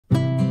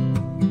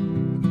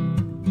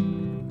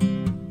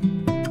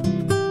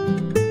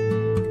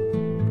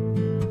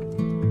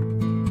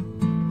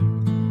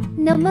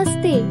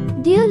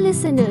Namaste, dear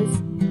listeners.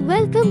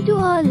 Welcome to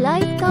our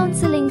live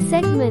counseling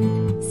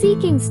segment,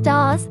 Seeking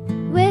Stars,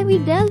 where we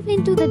delve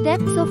into the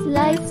depths of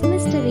life's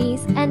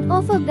mysteries and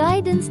offer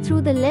guidance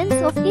through the lens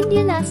of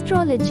Indian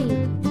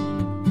astrology.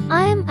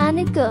 I am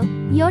Anika,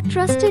 your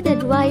trusted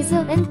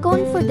advisor and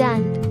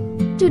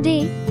confidant.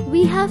 Today,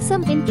 we have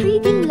some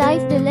intriguing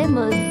life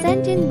dilemmas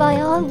sent in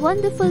by our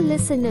wonderful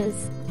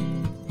listeners.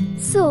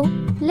 So,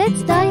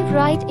 let's dive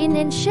right in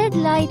and shed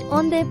light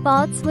on their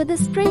paths with a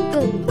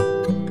sprinkle.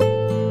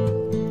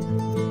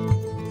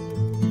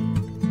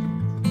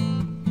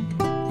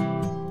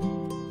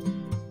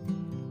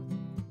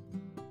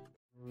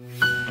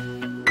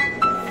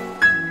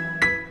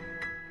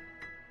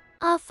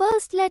 Our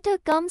first letter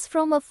comes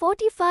from a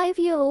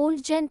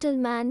 45-year-old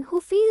gentleman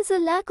who feels a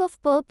lack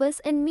of purpose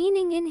and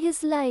meaning in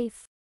his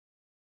life.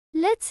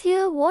 Let's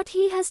hear what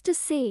he has to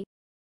say.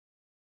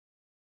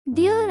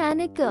 Dear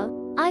Anika,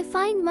 I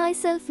find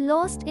myself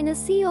lost in a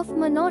sea of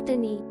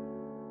monotony.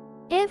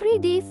 Every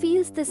day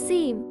feels the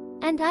same,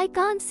 and I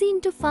can't seem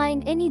to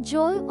find any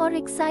joy or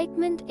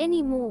excitement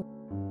anymore.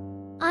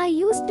 I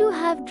used to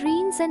have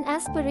dreams and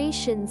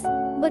aspirations,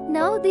 but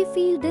now they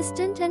feel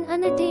distant and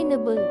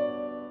unattainable.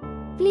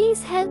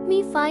 Please help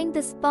me find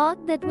the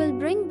spark that will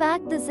bring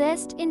back the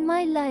zest in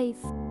my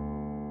life.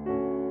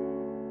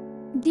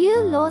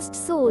 Dear lost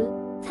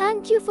soul,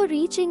 thank you for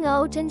reaching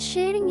out and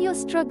sharing your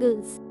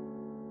struggles.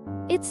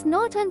 It's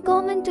not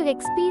uncommon to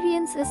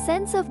experience a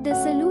sense of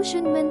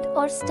disillusionment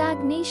or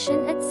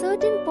stagnation at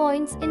certain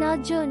points in our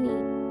journey.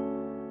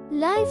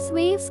 Life's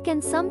waves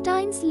can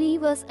sometimes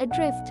leave us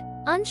adrift,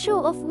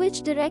 unsure of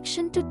which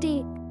direction to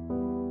take.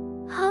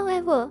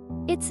 However,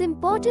 it's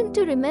important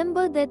to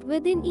remember that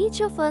within each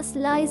of us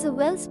lies a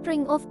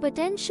wellspring of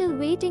potential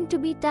waiting to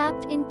be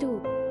tapped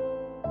into.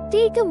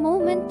 Take a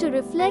moment to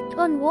reflect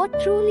on what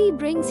truly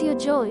brings you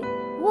joy,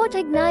 what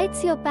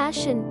ignites your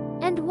passion,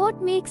 and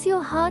what makes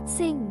your heart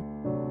sing.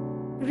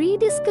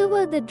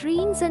 Rediscover the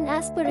dreams and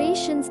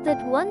aspirations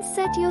that once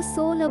set your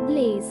soul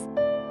ablaze.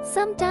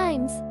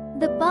 Sometimes,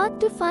 the path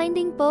to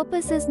finding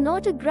purpose is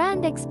not a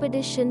grand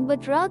expedition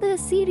but rather a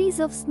series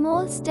of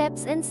small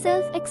steps and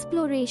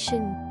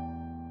self-exploration.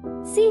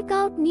 Seek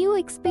out new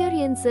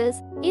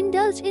experiences,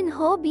 indulge in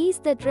hobbies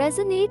that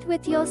resonate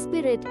with your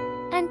spirit,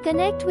 and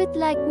connect with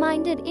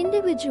like-minded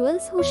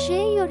individuals who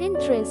share your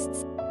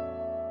interests.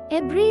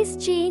 Embrace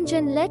change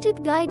and let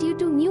it guide you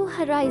to new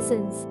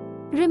horizons.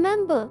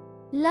 Remember,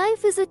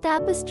 life is a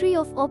tapestry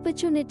of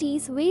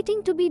opportunities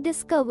waiting to be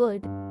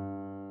discovered.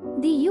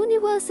 The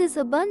universe is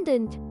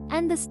abundant,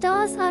 and the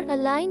stars are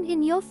aligned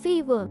in your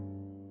favor.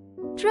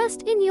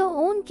 Trust in your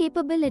own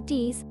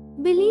capabilities,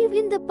 believe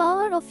in the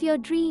power of your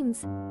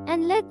dreams,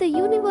 and let the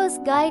universe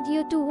guide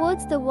you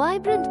towards the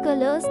vibrant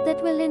colors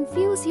that will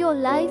infuse your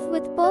life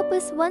with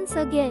purpose once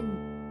again.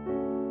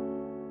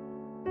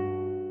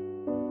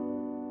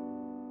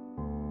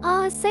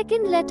 Our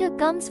second letter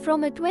comes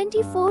from a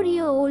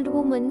 24-year-old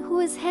woman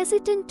who is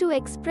hesitant to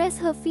express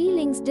her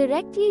feelings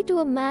directly to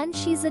a man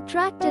she's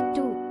attracted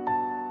to.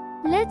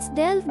 Let's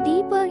delve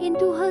deeper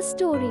into her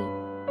story.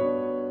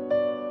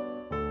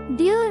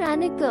 Dear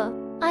Anika,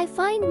 I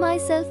find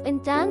myself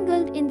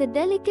entangled in the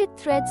delicate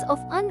threads of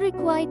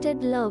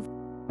unrequited love.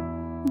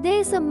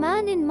 There's a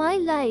man in my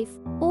life,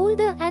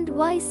 older and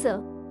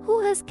wiser,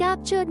 who has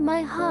captured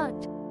my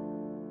heart.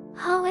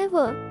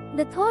 However,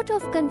 the thought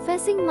of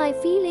confessing my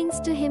feelings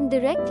to him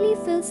directly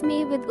fills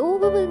me with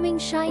overwhelming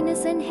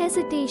shyness and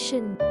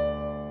hesitation.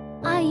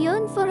 I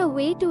yearn for a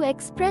way to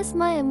express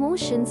my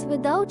emotions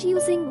without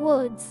using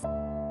words.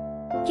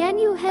 Can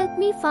you help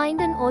me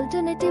find an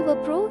alternative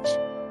approach?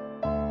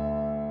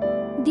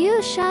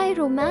 Dear shy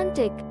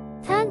romantic,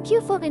 thank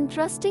you for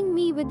entrusting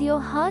me with your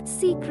heart's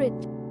secret.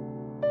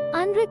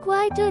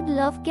 Unrequited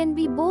love can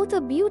be both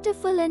a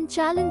beautiful and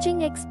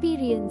challenging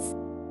experience.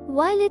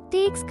 While it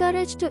takes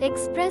courage to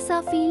express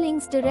our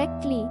feelings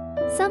directly,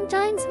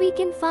 sometimes we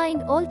can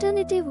find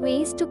alternative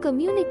ways to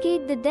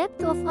communicate the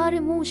depth of our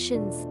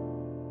emotions.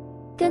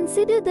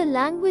 Consider the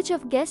language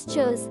of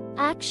gestures,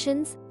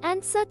 actions,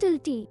 and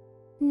subtlety.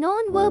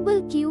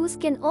 Non-verbal cues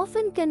can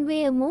often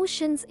convey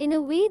emotions in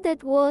a way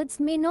that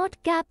words may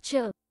not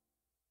capture.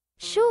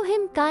 Show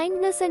him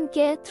kindness and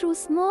care through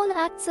small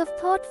acts of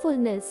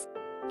thoughtfulness.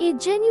 A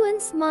genuine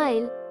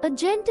smile, a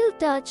gentle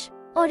touch,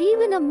 or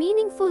even a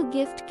meaningful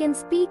gift can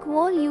speak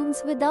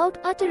volumes without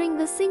uttering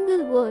a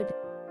single word.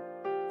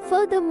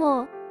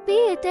 Furthermore,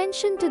 pay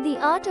attention to the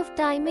art of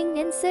timing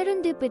and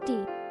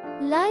serendipity.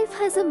 Life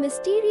has a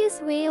mysterious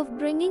way of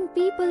bringing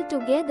people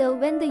together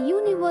when the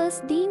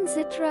universe deems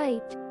it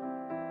right.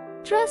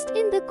 Trust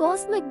in the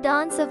cosmic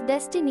dance of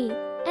destiny,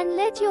 and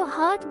let your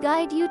heart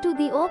guide you to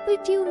the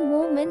opportune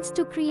moments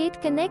to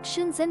create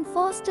connections and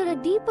foster a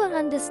deeper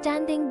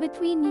understanding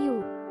between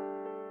you.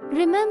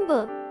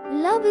 Remember,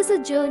 love is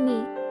a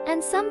journey,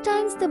 and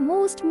sometimes the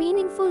most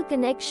meaningful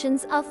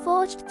connections are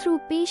forged through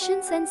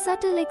patience and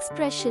subtle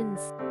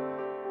expressions.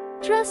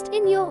 Trust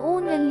in your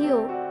own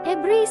allure,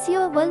 embrace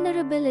your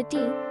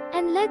vulnerability,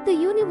 and let the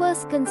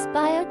universe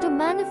conspire to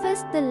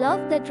manifest the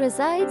love that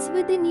resides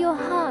within your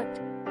heart.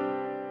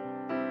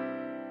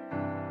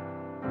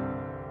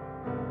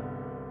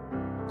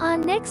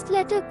 next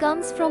letter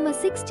comes from a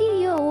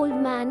 60-year-old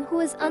man who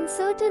is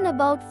uncertain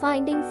about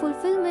finding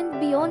fulfillment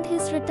beyond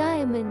his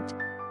retirement.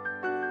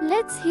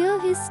 Let's hear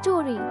his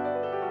story.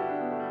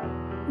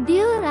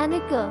 Dear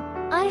Anika,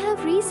 I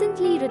have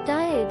recently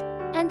retired,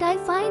 and I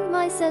find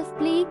myself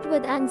plagued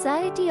with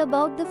anxiety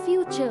about the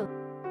future.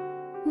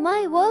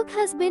 My work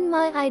has been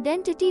my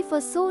identity for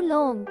so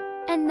long,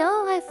 and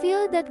now I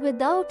fear that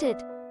without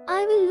it, I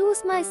will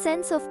lose my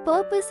sense of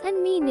purpose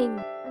and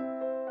meaning.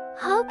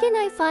 How can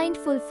I find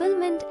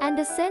fulfillment and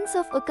a sense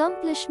of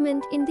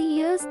accomplishment in the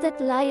years that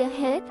lie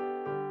ahead?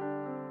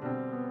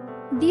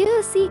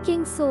 Dear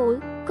seeking soul,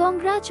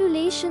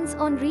 congratulations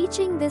on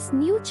reaching this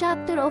new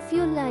chapter of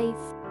your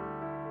life.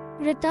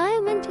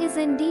 Retirement is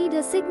indeed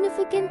a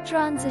significant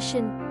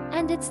transition,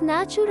 and it's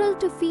natural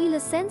to feel a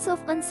sense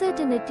of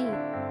uncertainty.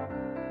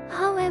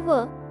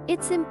 However,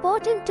 it's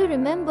important to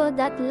remember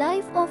that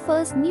life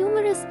offers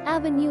numerous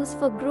avenues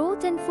for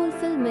growth and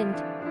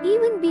fulfillment,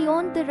 even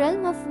beyond the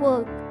realm of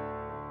work.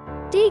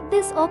 Take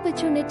this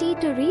opportunity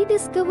to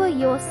rediscover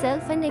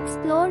yourself and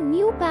explore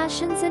new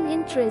passions and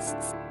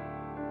interests.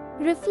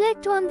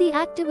 Reflect on the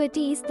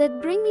activities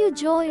that bring you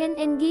joy and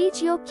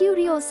engage your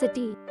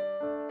curiosity.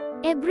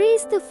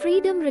 Embrace the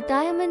freedom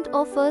retirement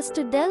offers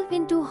to delve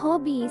into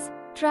hobbies,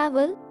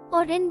 travel,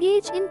 or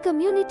engage in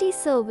community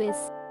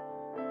service.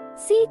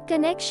 Seek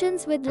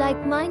connections with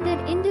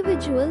like-minded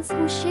individuals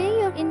who share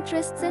your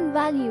interests and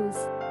values.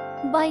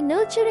 By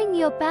nurturing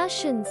your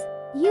passions,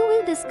 you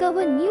will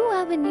discover new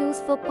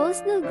avenues for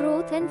personal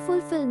growth and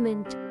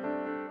fulfillment.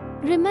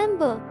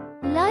 Remember,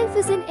 life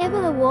is an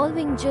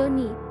ever-evolving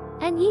journey,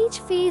 and each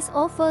phase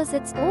offers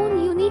its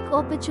own unique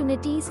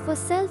opportunities for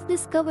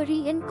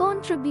self-discovery and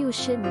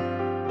contribution.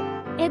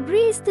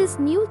 Embrace this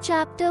new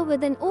chapter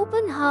with an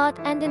open heart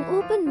and an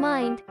open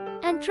mind,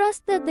 and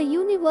trust that the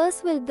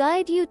universe will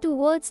guide you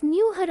towards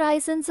new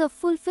horizons of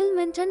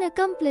fulfillment and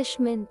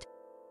accomplishment.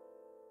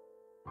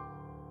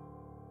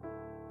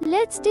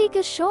 Let's take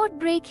a short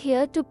break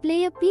here to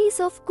play a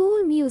piece of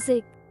cool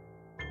music.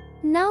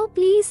 Now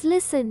please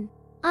listen.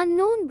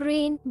 Unknown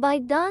Brain by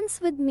Dance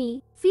With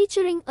Me,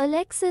 featuring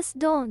Alexis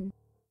Dawn.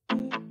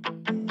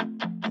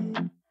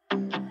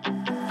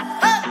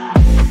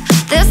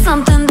 There's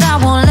something that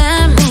won't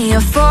let me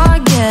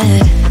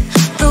forget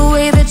the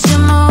way that you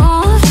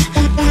move.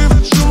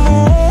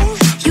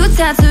 You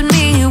tattooed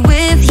me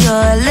with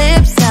your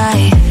lips.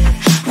 I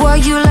wore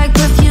you like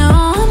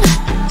perfume.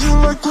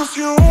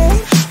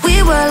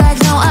 We were like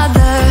no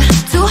other,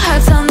 two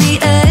hearts on the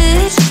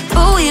edge,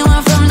 but we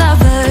went from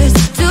lovers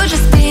to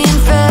just being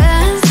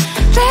friends.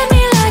 Played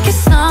me like a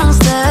song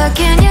stuck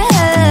in your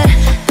head,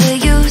 but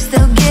you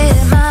still get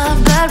my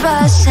blood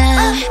rushing.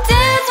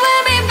 Dance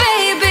with me,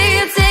 baby,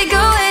 you take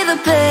away the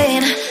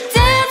pain.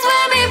 Dance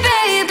with me,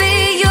 baby,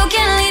 you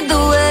can lead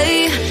the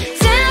way.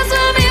 Dance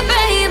with me,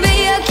 baby,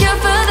 a cure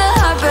for the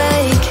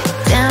heartbreak.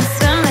 Dance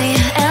with me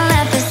and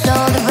let this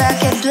old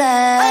record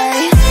play.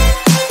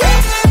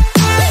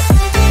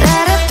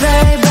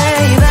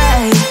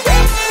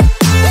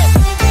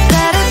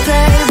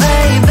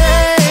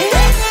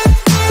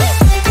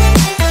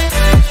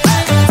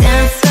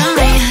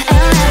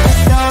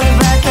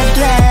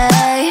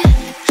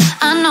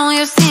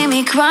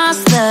 Cross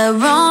the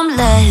room,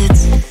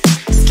 let's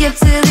skip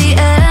to the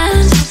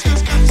end.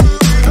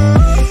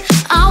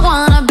 I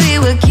wanna be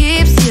what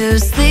keeps you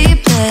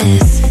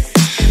sleepless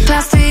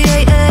past 3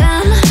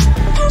 a.m.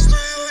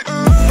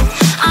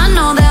 I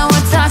know that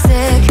we're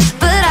toxic,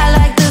 but I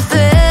like the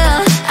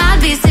thrill. I'd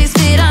be 6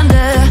 feet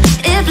under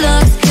if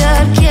looks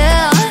could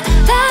kill.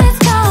 Let's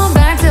go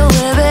back to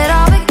live it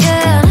all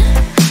again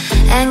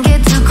and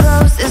get too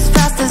close as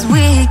fast as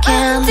we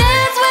can.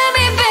 Dance with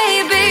me,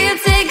 baby, you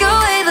take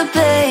away the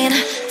pain.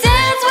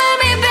 Dance with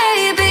me,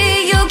 baby,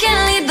 you can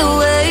lead the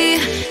way.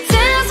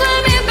 Dance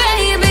with me,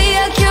 baby,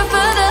 a cure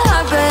for the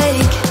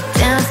heartbreak.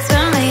 Dance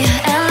with me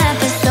and let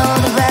this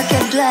old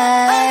record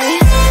play.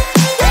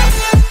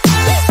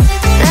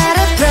 Let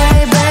it play,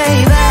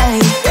 baby.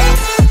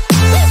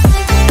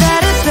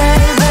 Let it play,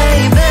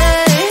 baby.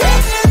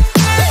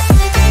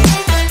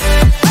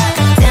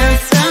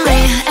 Dance with me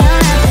and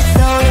let this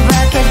old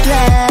record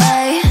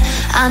play.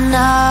 I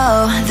know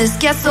this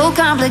gets so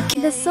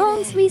complicated. The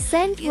songs we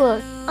sent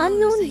were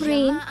Unknown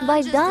Brain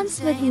by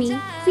Dance With Me,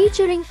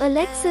 featuring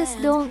Alexis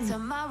Dawn.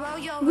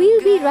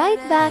 We'll be right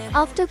back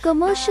after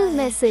commercial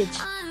message.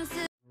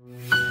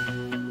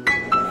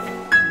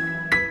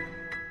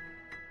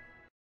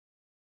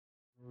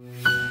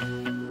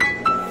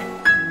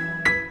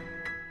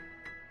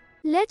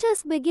 Let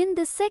us begin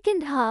the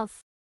second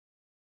half.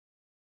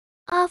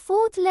 Our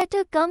fourth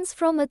letter comes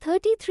from a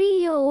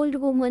 33-year-old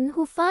woman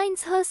who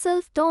finds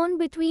herself torn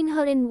between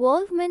her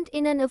involvement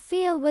in an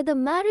affair with a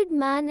married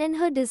man and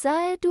her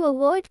desire to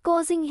avoid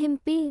causing him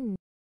pain.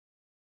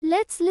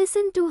 Let's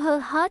listen to her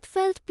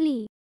heartfelt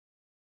plea.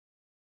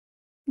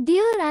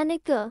 Dear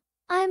Anika,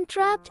 I am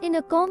trapped in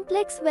a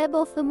complex web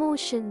of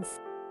emotions.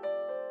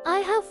 I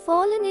have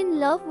fallen in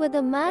love with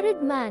a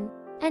married man,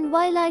 and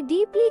while I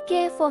deeply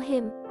care for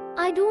him,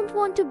 I don't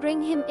want to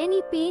bring him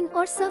any pain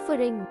or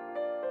suffering.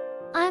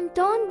 I am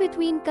torn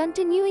between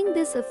continuing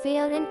this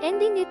affair and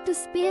ending it to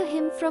spare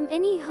him from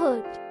any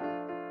hurt.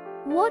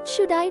 What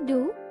should I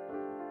do?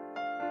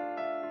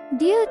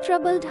 Dear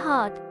troubled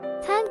heart,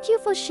 thank you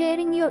for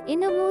sharing your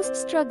innermost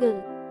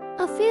struggle.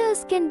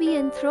 Affairs can be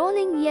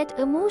enthralling yet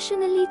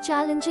emotionally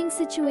challenging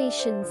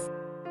situations.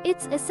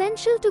 It's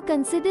essential to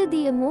consider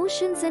the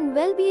emotions and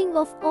well-being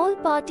of all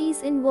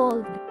parties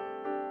involved.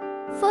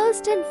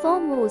 First and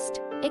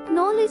foremost,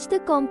 acknowledge the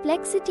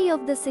complexity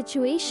of the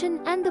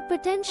situation and the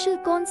potential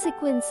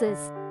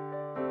consequences.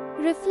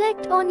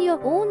 Reflect on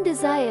your own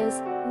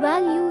desires,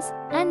 values,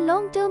 and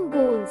long-term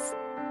goals.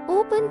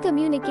 Open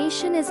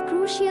communication is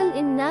crucial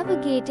in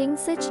navigating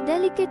such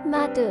delicate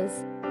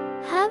matters.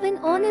 Have an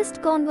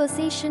honest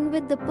conversation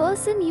with the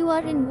person you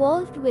are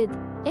involved with,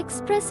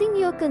 expressing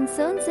your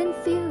concerns and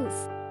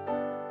fears.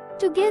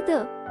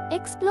 Together,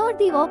 explore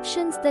the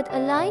options that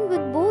align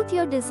with both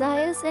your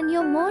desires and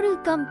your moral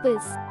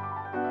compass.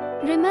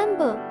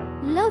 Remember,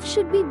 love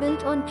should be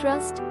built on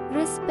trust,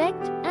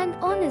 respect, and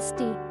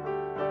honesty.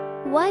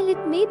 While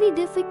it may be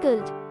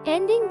difficult,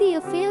 ending the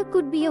affair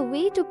could be a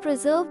way to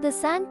preserve the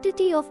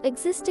sanctity of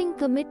existing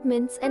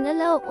commitments and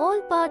allow all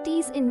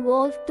parties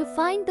involved to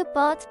find the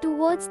path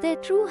towards their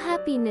true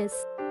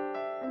happiness.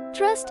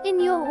 Trust in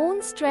your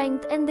own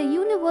strength and the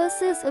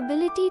universe's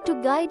ability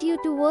to guide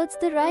you towards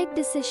the right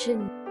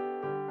decision.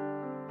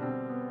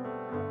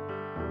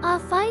 Our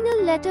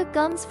final letter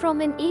comes from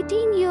an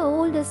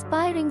 18-year-old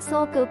aspiring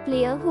soccer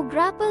player who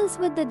grapples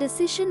with the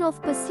decision of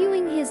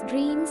pursuing his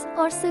dreams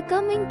or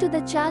succumbing to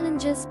the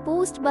challenges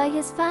posed by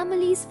his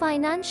family's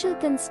financial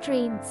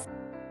constraints.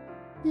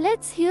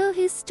 Let's hear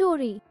his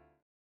story.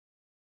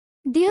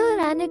 Dear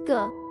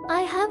Anika,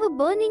 I have a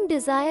burning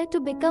desire to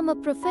become a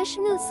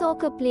professional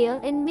soccer player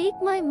and make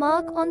my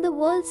mark on the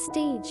world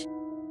stage.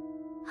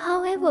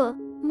 However,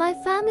 my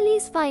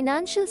family's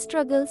financial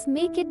struggles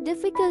make it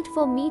difficult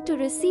for me to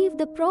receive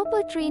the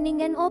proper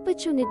training and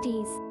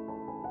opportunities.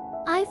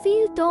 I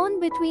feel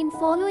torn between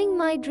following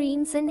my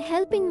dreams and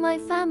helping my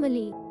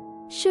family.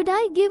 Should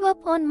I give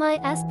up on my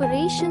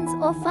aspirations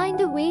or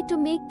find a way to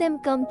make them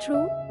come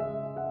true?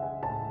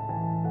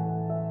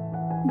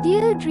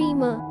 Dear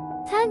dreamer,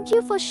 thank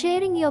you for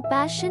sharing your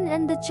passion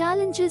and the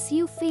challenges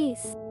you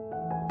face.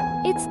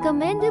 It's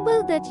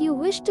commendable that you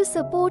wish to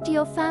support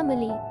your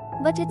family,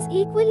 but it's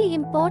equally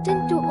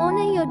important to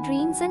honor your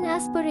dreams and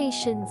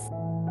aspirations.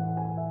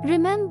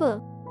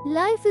 Remember,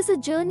 life is a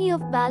journey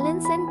of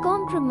balance and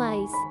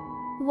compromise.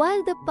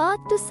 While the path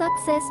to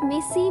success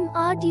may seem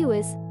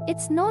arduous,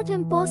 it's not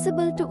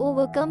impossible to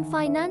overcome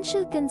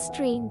financial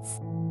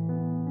constraints.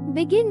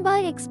 Begin by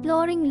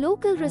exploring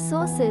local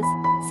resources,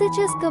 such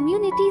as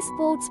community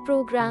sports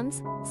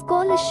programs,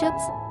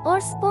 scholarships, or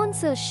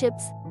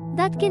sponsorships,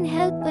 that can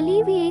help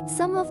alleviate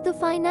some of the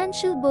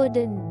financial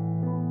burden.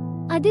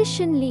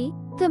 Additionally,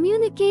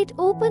 communicate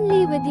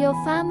openly with your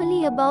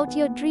family about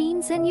your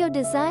dreams and your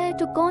desire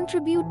to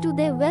contribute to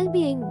their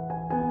well-being.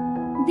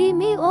 They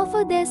may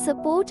offer their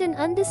support and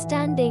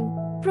understanding,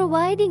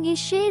 providing a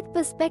shared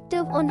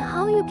perspective on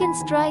how you can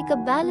strike a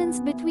balance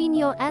between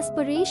your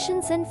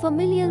aspirations and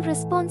familial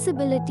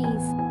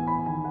responsibilities.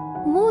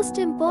 Most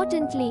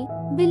importantly,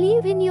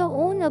 believe in your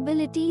own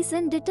abilities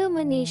and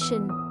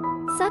determination.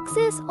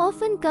 Success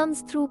often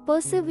comes through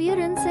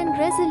perseverance and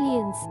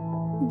resilience.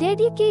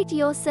 Dedicate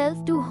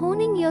yourself to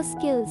honing your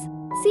skills,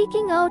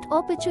 seeking out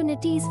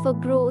opportunities for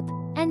growth,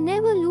 and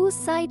never lose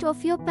sight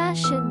of your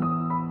passion.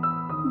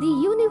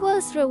 The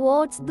universe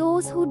rewards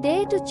those who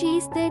dare to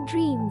chase their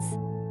dreams.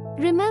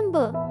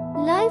 Remember,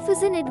 life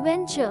is an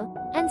adventure,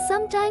 and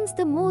sometimes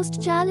the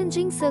most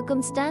challenging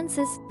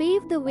circumstances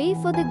pave the way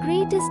for the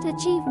greatest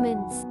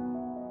achievements.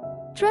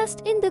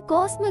 Trust in the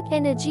cosmic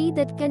energy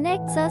that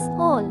connects us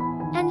all,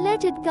 and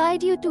let it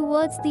guide you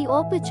towards the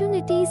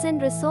opportunities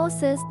and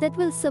resources that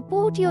will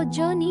support your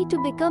journey to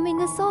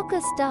becoming a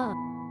soccer star.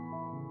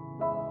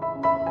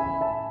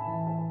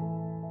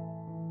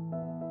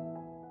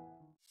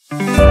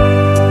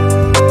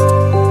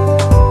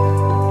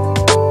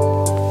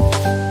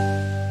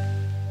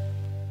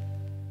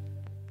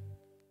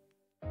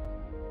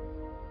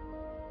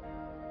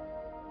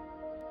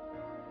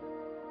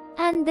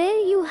 And there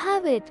you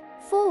have it,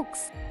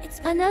 folks.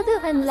 Another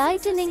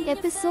enlightening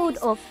episode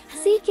of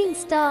Seeking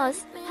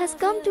Stars has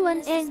come to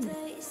an end.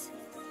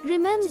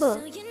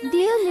 Remember,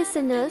 dear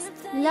listeners,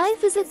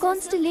 life is a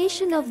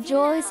constellation of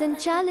joys and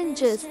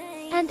challenges,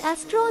 and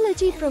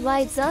astrology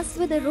provides us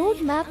with a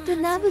roadmap to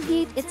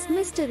navigate its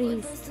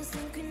mysteries.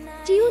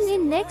 Tune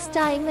in next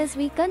time as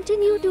we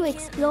continue to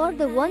explore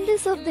the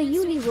wonders of the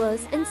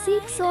universe and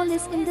seek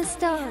solace in the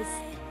stars.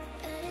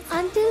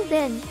 Until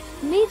then,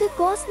 may the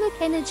cosmic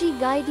energy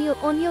guide you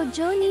on your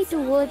journey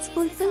towards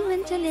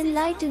fulfillment and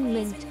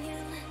enlightenment.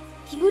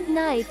 Good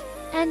night,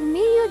 and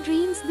may your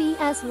dreams be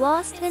as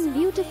vast and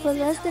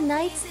beautiful as the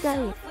night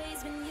sky.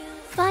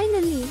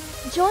 Finally,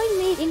 join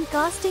me in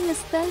casting a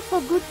spell for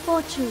good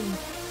fortune.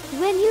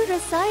 When you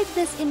recite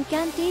this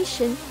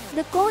incantation,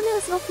 the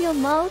corners of your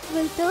mouth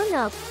will turn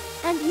up,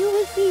 and you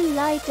will feel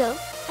lighter,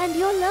 and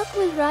your luck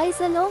will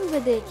rise along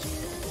with it.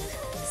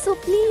 So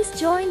please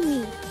join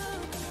me.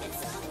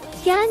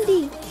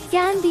 Candy,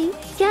 candy,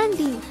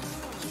 candy.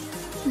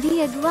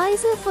 The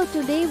advisor for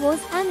today was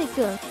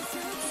Anika.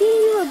 See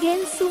you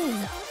again soon.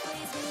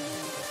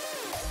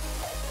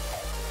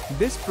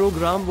 This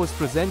program was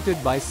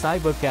presented by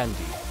Cyber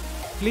Candy.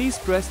 Please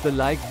press the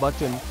like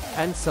button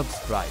and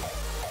subscribe.